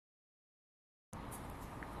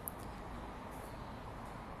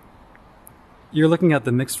You're looking at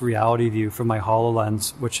the mixed reality view from my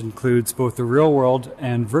HoloLens, which includes both the real world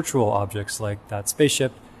and virtual objects like that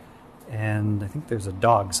spaceship, and I think there's a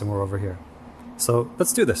dog somewhere over here. So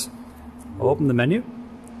let's do this. We'll open the menu,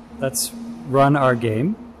 let's run our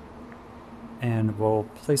game, and we'll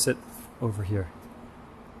place it over here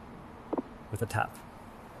with a tap.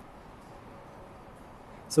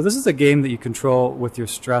 So this is a game that you control with your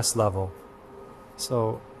stress level.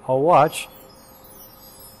 So I'll watch,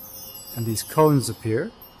 and these cones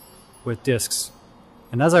appear with discs.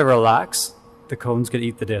 And as I relax, the cones can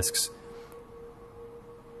eat the discs.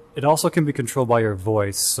 It also can be controlled by your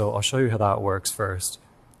voice, so I'll show you how that works first.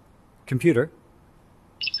 Computer,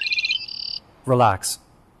 relax.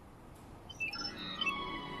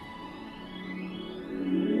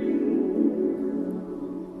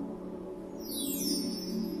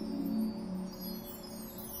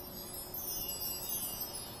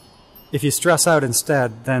 If you stress out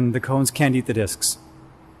instead, then the cones can't eat the discs.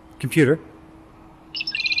 Computer,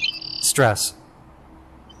 stress.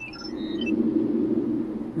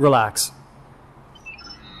 Relax.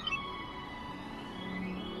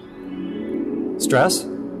 Stress.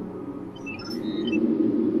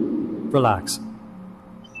 Relax.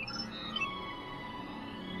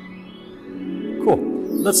 Cool.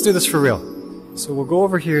 Let's do this for real. So we'll go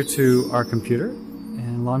over here to our computer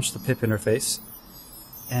and launch the PIP interface.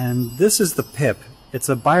 And this is the PIP. It's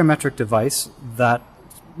a biometric device that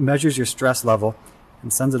measures your stress level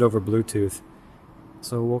and sends it over Bluetooth.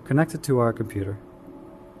 So we'll connect it to our computer.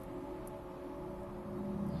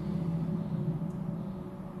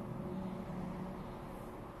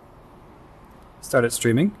 Start it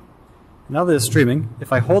streaming. Now that it's streaming,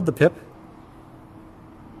 if I hold the PIP,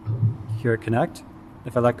 hear it connect.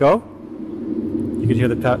 If I let go, you can hear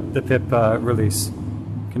the PIP release.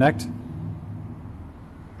 Connect.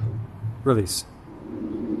 Release.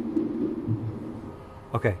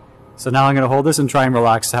 Okay, so now I'm going to hold this and try and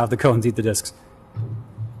relax to have the cones eat the discs.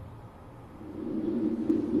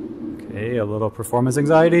 Okay, a little performance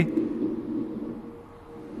anxiety.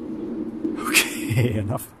 Okay,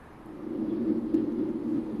 enough.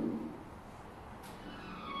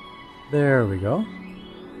 There we go.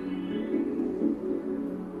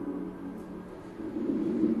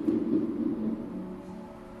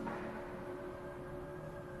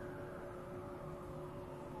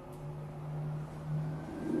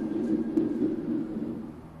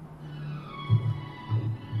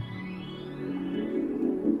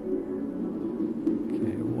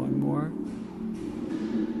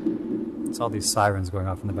 It's all these sirens going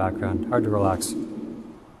off in the background. Hard to relax.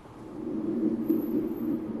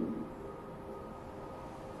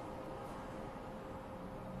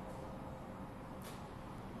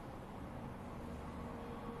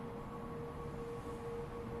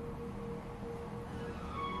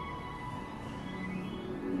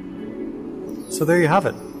 So there you have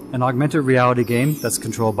it, an augmented reality game that's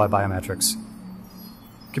controlled by biometrics.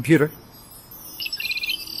 Computer.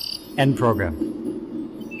 End program.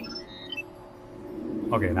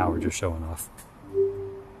 Okay, now we're just showing off.